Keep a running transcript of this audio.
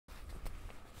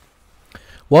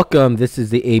Welcome, this is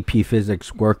the AP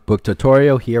Physics Workbook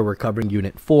tutorial. Here we're covering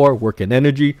Unit 4, Work and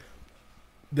Energy.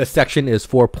 The section is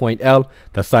 4.L,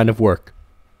 the sign of work.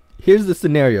 Here's the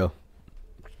scenario.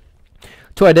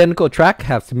 Two identical tracks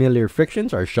have similar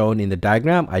frictions are shown in the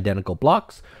diagram. Identical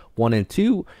blocks, 1 and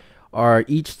 2, are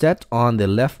each set on the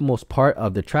leftmost part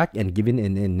of the track and given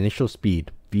an initial speed,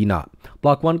 V0.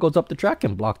 Block 1 goes up the track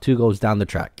and block 2 goes down the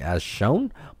track. As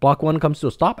shown, block 1 comes to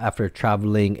a stop after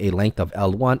traveling a length of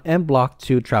L1 and block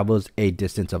 2 travels a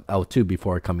distance of L2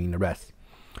 before coming to rest.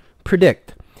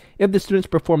 Predict. If the students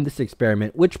perform this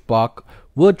experiment, which block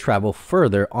would travel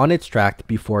further on its track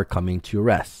before coming to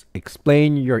rest?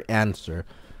 Explain your answer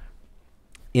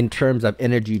in terms of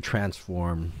energy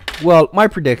transform. Well, my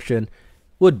prediction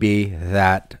would be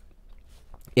that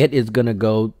it is going to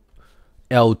go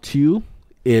L2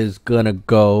 is going to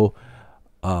go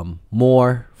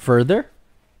more further.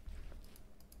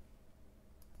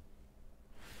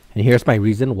 And here's my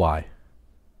reason why.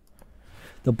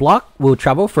 The block will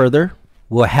travel further,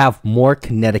 will have more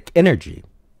kinetic energy.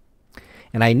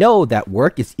 And I know that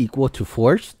work is equal to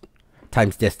force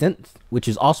times distance, which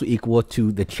is also equal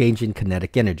to the change in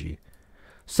kinetic energy.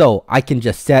 So I can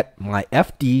just set my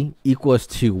FD equals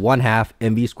to 1/2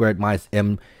 mv squared minus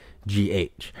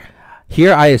mgh.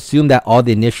 Here I assume that all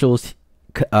the initials,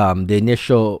 the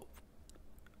initial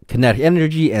kinetic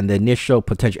energy and the initial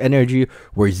potential energy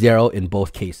were 0 in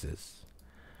both cases.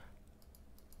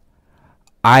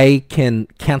 I can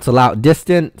cancel out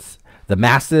distance, the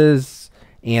masses,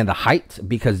 and the height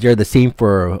because they're the same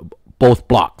for both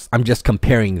blocks. I'm just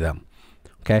comparing them.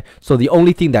 Okay, so the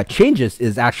only thing that changes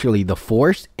is actually the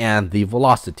force and the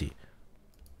velocity.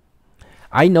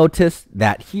 I noticed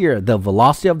that here the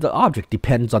velocity of the object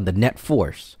depends on the net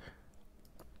force.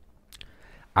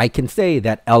 I can say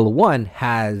that L1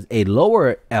 has a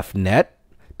lower F net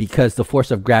because the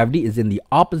force of gravity is in the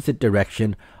opposite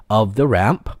direction of the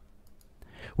ramp,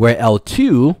 where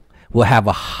L2 will have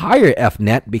a higher F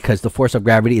net because the force of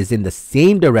gravity is in the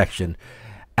same direction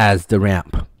as the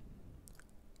ramp.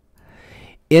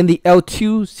 In the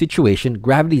L2 situation,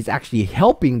 gravity is actually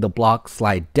helping the block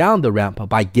slide down the ramp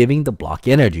by giving the block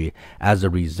energy. As a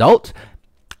result,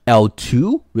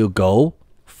 L2 will go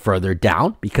further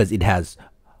down because it has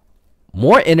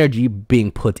more energy being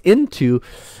put into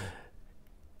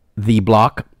the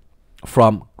block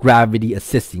from gravity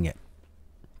assisting it.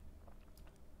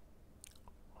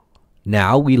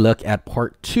 Now we look at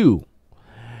part 2.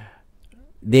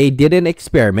 They did an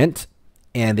experiment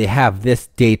and they have this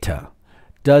data.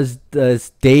 Does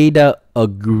this data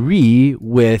agree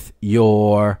with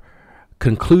your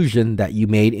conclusion that you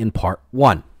made in part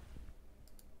 1?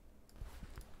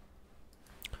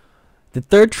 The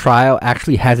third trial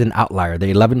actually has an outlier, the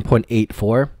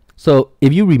 11.84. So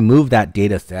if you remove that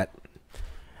data set,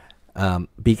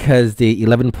 because the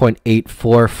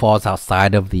 11.84 falls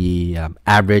outside of the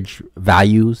average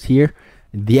values here,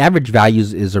 the average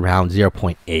values is around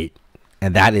 0.8,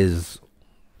 and that is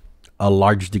a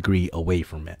large degree away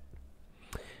from it.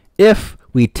 If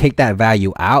we take that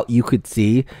value out, you could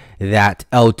see that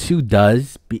L2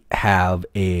 does have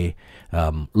a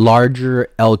larger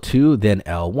L2 than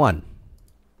L1.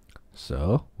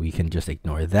 So we can just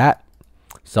ignore that.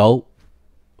 So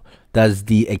does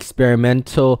the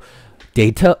experimental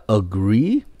data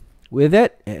agree with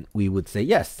it? And we would say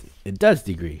yes, it does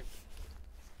agree.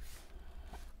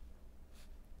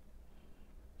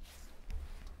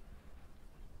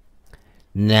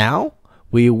 Now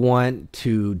we want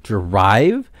to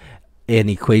derive an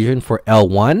equation for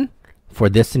L1 for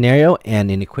this scenario and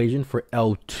an equation for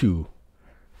L2.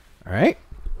 All right,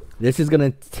 this is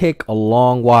going to take a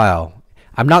long while.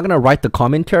 I'm not going to write the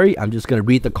commentary. I'm just going to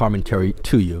read the commentary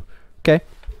to you. Okay,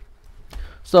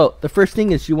 so the first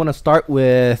thing is you want to start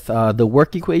with the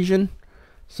work equation.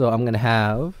 So I'm going to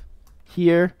have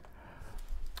here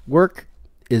work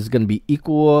is going to be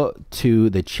equal to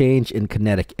the change in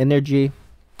kinetic energy.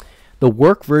 The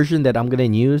work version that I'm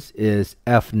going to use is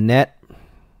F net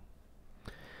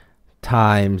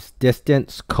times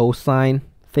distance cosine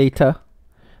theta.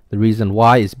 The reason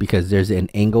why is because there's an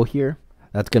angle here.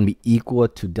 That's going to be equal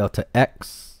to delta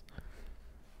x.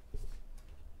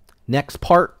 Next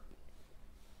part,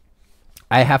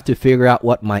 I have to figure out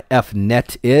what my F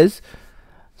net is.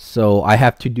 So I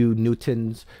have to do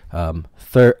Newton's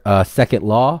second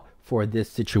law for this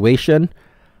situation.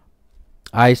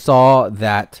 I saw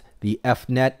that the F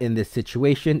net in this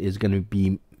situation is going to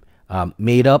be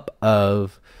made up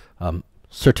of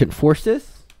certain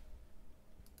forces.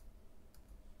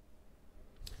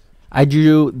 I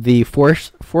drew the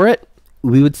force for it,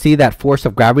 we would see that force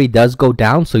of gravity does go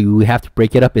down, so we have to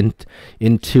break it up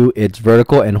into its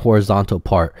vertical and horizontal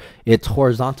part. Its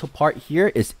horizontal part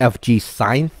here is Fg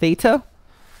sine theta,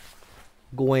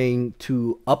 going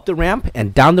to up the ramp,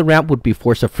 and down the ramp would be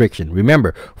force of friction.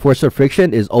 Remember, force of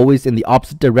friction is always in the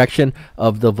opposite direction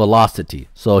of the velocity.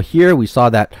 So here we saw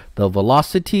that the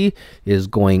velocity is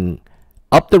going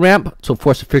up the ramp, so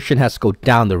force of friction has to go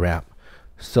down the ramp.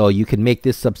 So you can make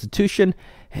this substitution,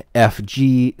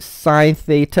 Fg sine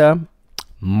theta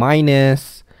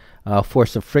minus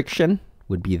force of friction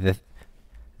would be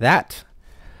that.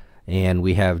 And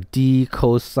we have d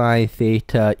cosine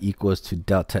theta equals to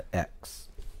delta x.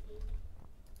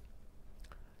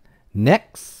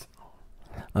 Next,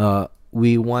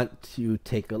 we want to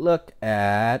take a look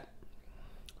at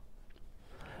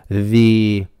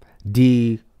the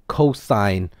d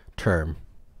cosine term.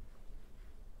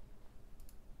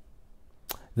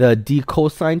 The d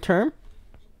cosine term.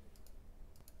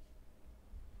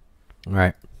 All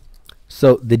right.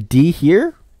 So the d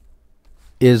here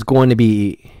is going to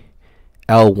be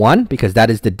L1 because that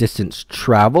is the distance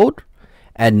traveled.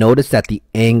 And notice that the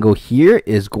angle here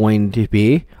is going to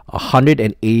be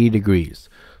 180 degrees.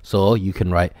 So you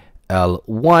can write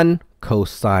L1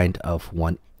 cosine of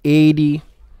 180.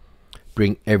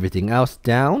 Bring everything else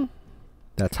down.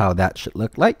 That's how that should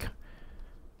look like.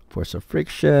 Force of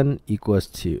friction equals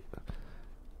to,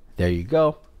 there you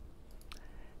go.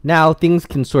 Now things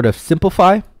can sort of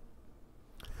simplify.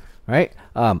 Right?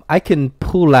 I can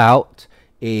pull out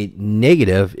a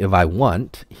negative if I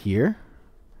want here.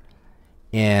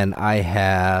 And I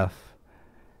have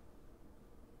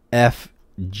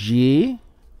Fg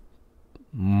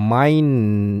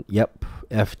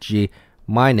Fg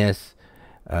minus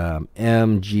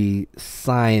mg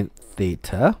sine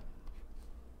theta.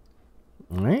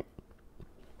 All right.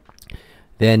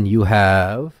 Then you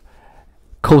have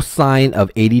cosine of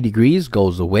 80 degrees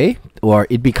goes away, or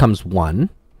it becomes 1.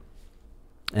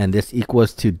 And this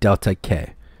equals to delta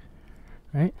k.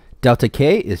 Right? Delta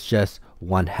k is just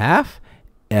 1/2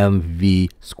 mv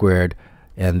squared,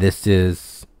 and this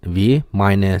is v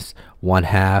minus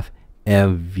 1/2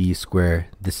 mv squared.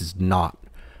 This is not.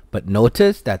 But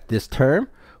notice that this term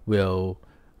will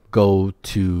go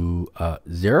to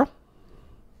 0.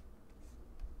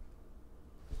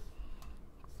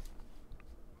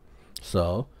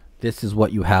 So this is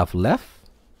what you have left,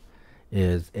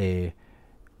 is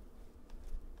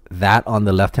that on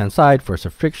the left hand side, force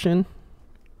of friction,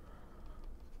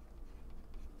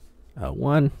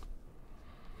 1.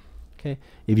 Okay,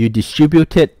 if you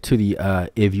distribute it to the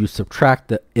if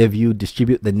you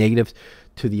distribute the negatives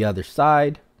to the other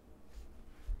side,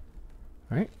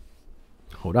 right?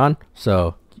 Hold on.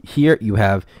 So here you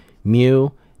have mu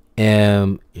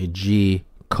mg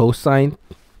cosine.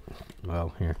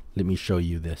 Well, here, let me show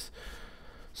you this.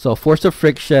 So force of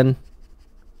friction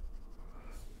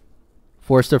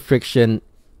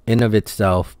in of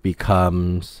itself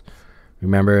becomes,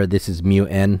 remember this is mu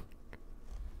n,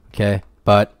 okay,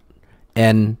 but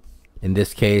n in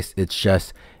this case it's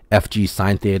just Fg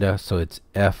sine theta, so it's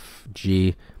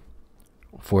Fg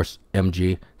force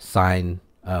mg sine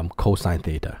cosine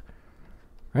theta,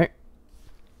 right?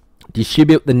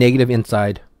 Distribute the negative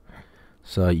inside,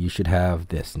 so you should have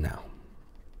this now.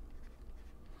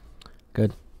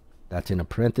 Good. That's in a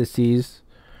parentheses.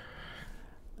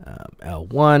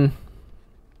 L1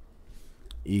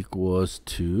 equals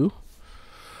to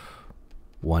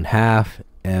 1/2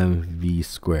 mv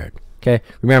squared. Okay,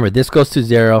 remember this goes to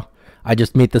 0. I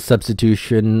just made the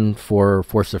substitution for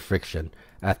force of friction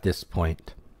at this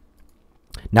point.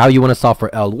 Now you want to solve for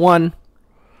L1.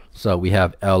 So we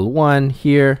have L1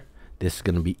 here. This is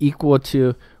going to be equal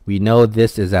to, we know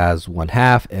this is as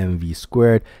 1/2 mv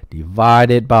squared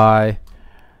divided by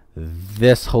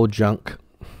this whole junk.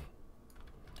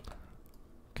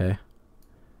 Okay.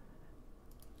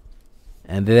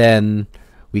 And then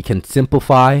we can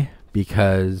simplify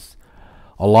because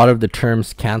a lot of the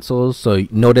terms cancels. So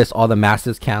notice all the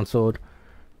masses canceled.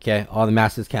 Okay, all the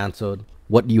masses canceled.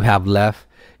 What you have left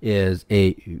is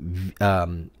a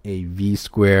v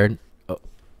squared.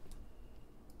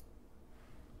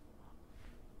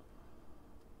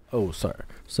 Oh, sorry.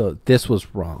 So this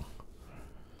was wrong.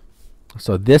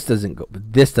 So this doesn't go.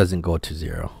 This doesn't go to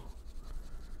 0.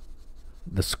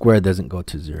 The square doesn't go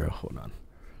to 0. Hold on.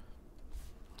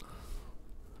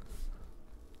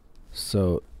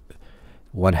 So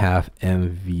 1/2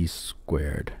 mv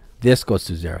squared. This goes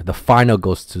to 0. The final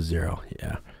goes to 0.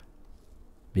 Yeah.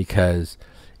 Because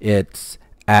it's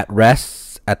at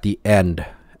rest at the end.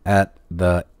 At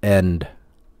the end.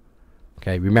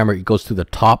 Okay. Remember, it goes to the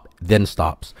top, then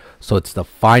stops. So it's the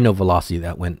final velocity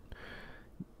that went.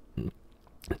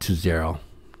 to 0.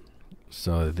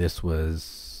 So this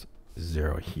was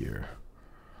 0 here.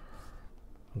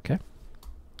 Okay.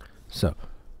 So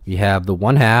we have the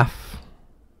 1/2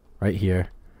 right here.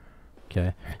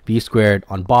 Okay. V squared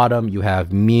on bottom, you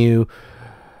have mu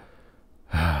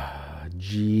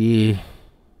g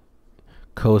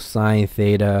cosine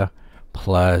theta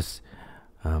plus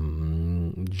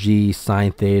g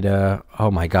sine theta.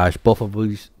 Oh my gosh, both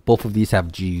of these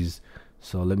have g's.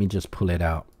 So let me just pull it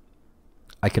out.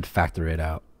 I could factor it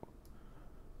out.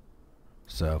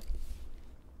 So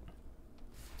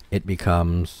it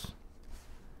becomes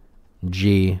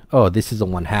g. Oh, this is a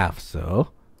 1/2. So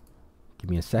give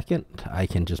me a second. I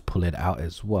can just pull it out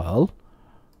as well.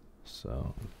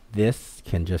 So this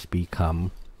can just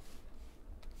become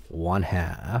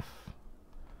 1/2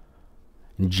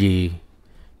 g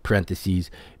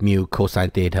parentheses mu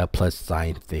cosine theta plus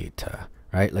sine theta.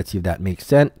 Right? Let's see if that makes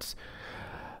sense.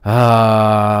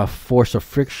 Force of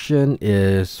friction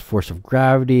is force of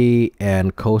gravity,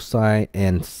 and cosine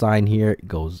and sine here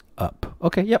goes up.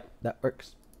 Okay, yep, that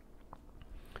works.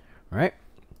 All right.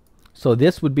 So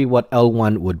this would be what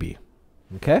L1 would be.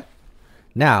 Okay.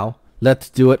 Now let's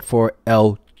do it for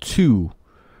L2.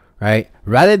 Right?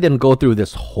 Rather than go through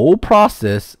this whole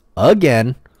process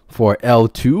again for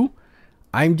L2,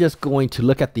 I'm just going to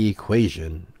look at the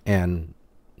equation and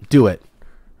do it.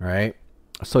 Right?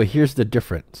 So here's the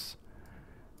difference.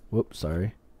 Whoops,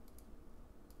 sorry.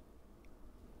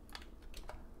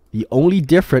 The only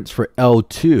difference for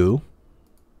L2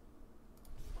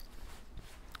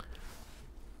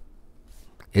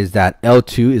 is that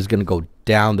L2 is going to go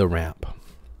down the ramp.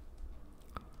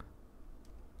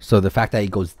 So the fact that it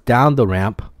goes down the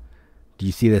ramp, do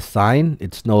you see the sign?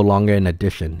 It's no longer an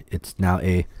addition. It's now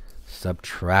a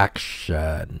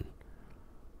subtraction.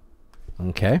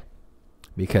 Okay?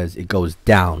 Because it goes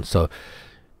down. So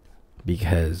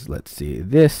because let's see,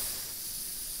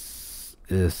 this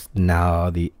is now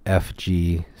the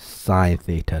FG sine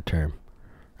theta term.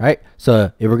 Right?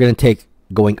 So if we're going to take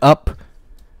going up,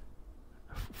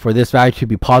 for this value to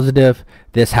be positive,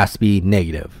 this has to be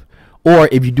negative. Or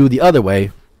if you do the other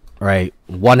way, right,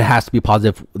 one has to be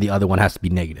positive, the other one has to be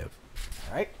negative.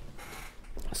 All right?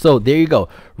 So there you go.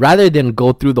 Rather than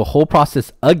go through the whole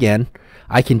process again,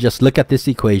 I can just look at this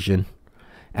equation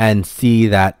and see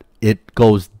that it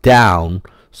goes down.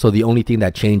 So the only thing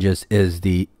that changes is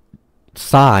the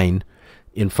sign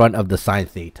in front of the sine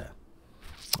theta.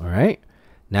 All right?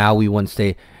 Now we want to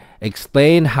say,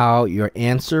 explain how your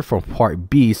answer for part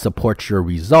B supports your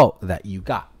result that you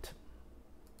got.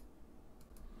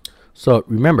 So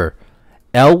remember,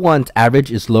 L1's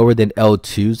average is lower than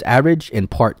L2's average in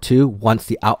part 2 once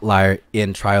the outlier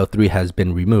in trial 3 has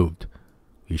been removed.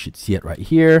 You should see it right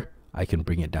here. I can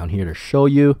bring it down here to show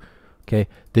you. Okay,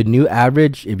 the new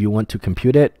average, if you want to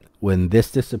compute it, when this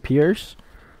disappears,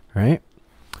 right,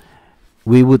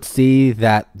 we would see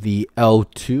that the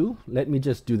L2, let me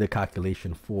just do the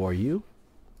calculation for you.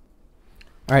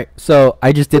 All right, so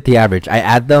I just did the average. I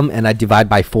add them and I divide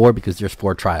by 4 because there's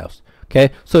 4 trials.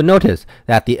 Okay, so notice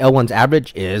that the L1's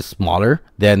average is smaller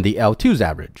than the L2's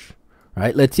average. All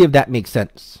right, let's see if that makes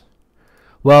sense.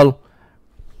 Well,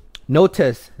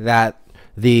 notice that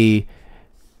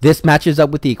this matches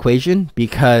up with the equation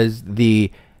because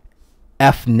the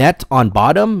F net on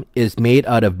bottom is made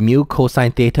out of mu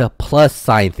cosine theta plus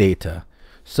sine theta.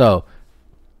 So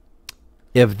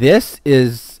if this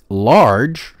is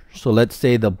large, so let's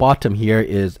say the bottom here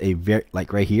is a very,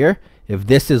 like right here, if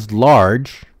this is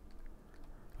large,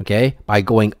 okay, by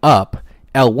going up,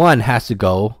 L1 has to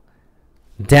go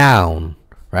down,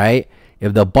 right?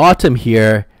 If the bottom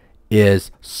here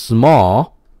is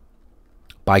small,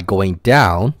 by going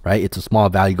down, right, it's a small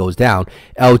value, goes down,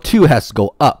 L2 has to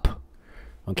go up.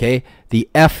 Okay, the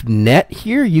F net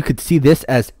here, you could see this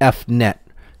as F net.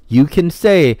 You can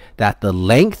say that the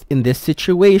length in this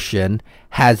situation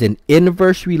has an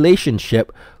inverse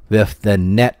relationship with the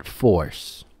net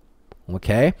force.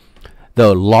 Okay,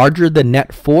 the larger the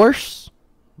net force,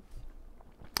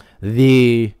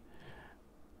 the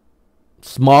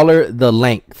smaller the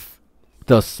length.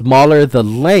 The smaller the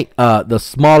length, the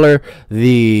smaller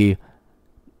the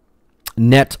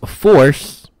net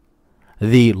force,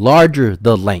 the larger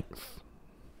the length.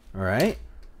 All right.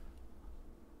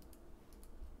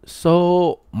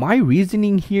 So my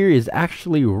reasoning here is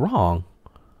actually wrong.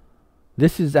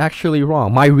 This is actually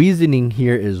wrong. My reasoning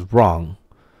here is wrong.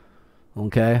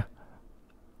 Okay.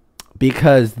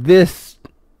 Because this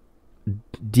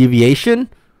deviation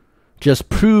just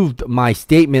proved my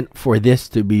statement for this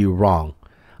to be wrong.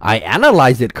 I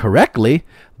analyzed it correctly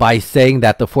by saying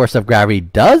that the force of gravity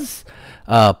does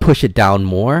push it down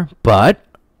more, but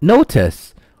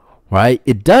notice right?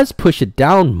 It does push it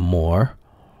down more,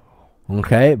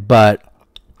 okay, but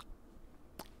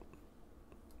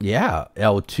yeah,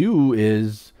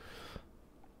 L2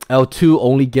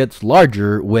 only gets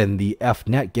larger when the F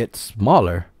net gets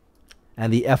smaller,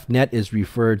 and the F net is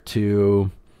referred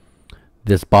to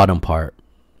this bottom part.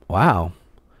 Wow.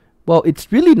 Well,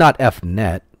 it's really not F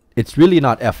net. It's really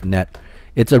not F net.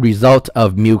 It's a result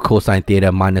of mu cosine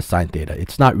theta minus sine theta.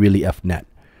 It's not really F net.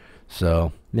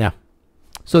 So, yeah.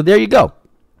 So there you go.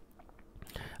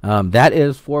 That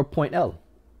is 4.L.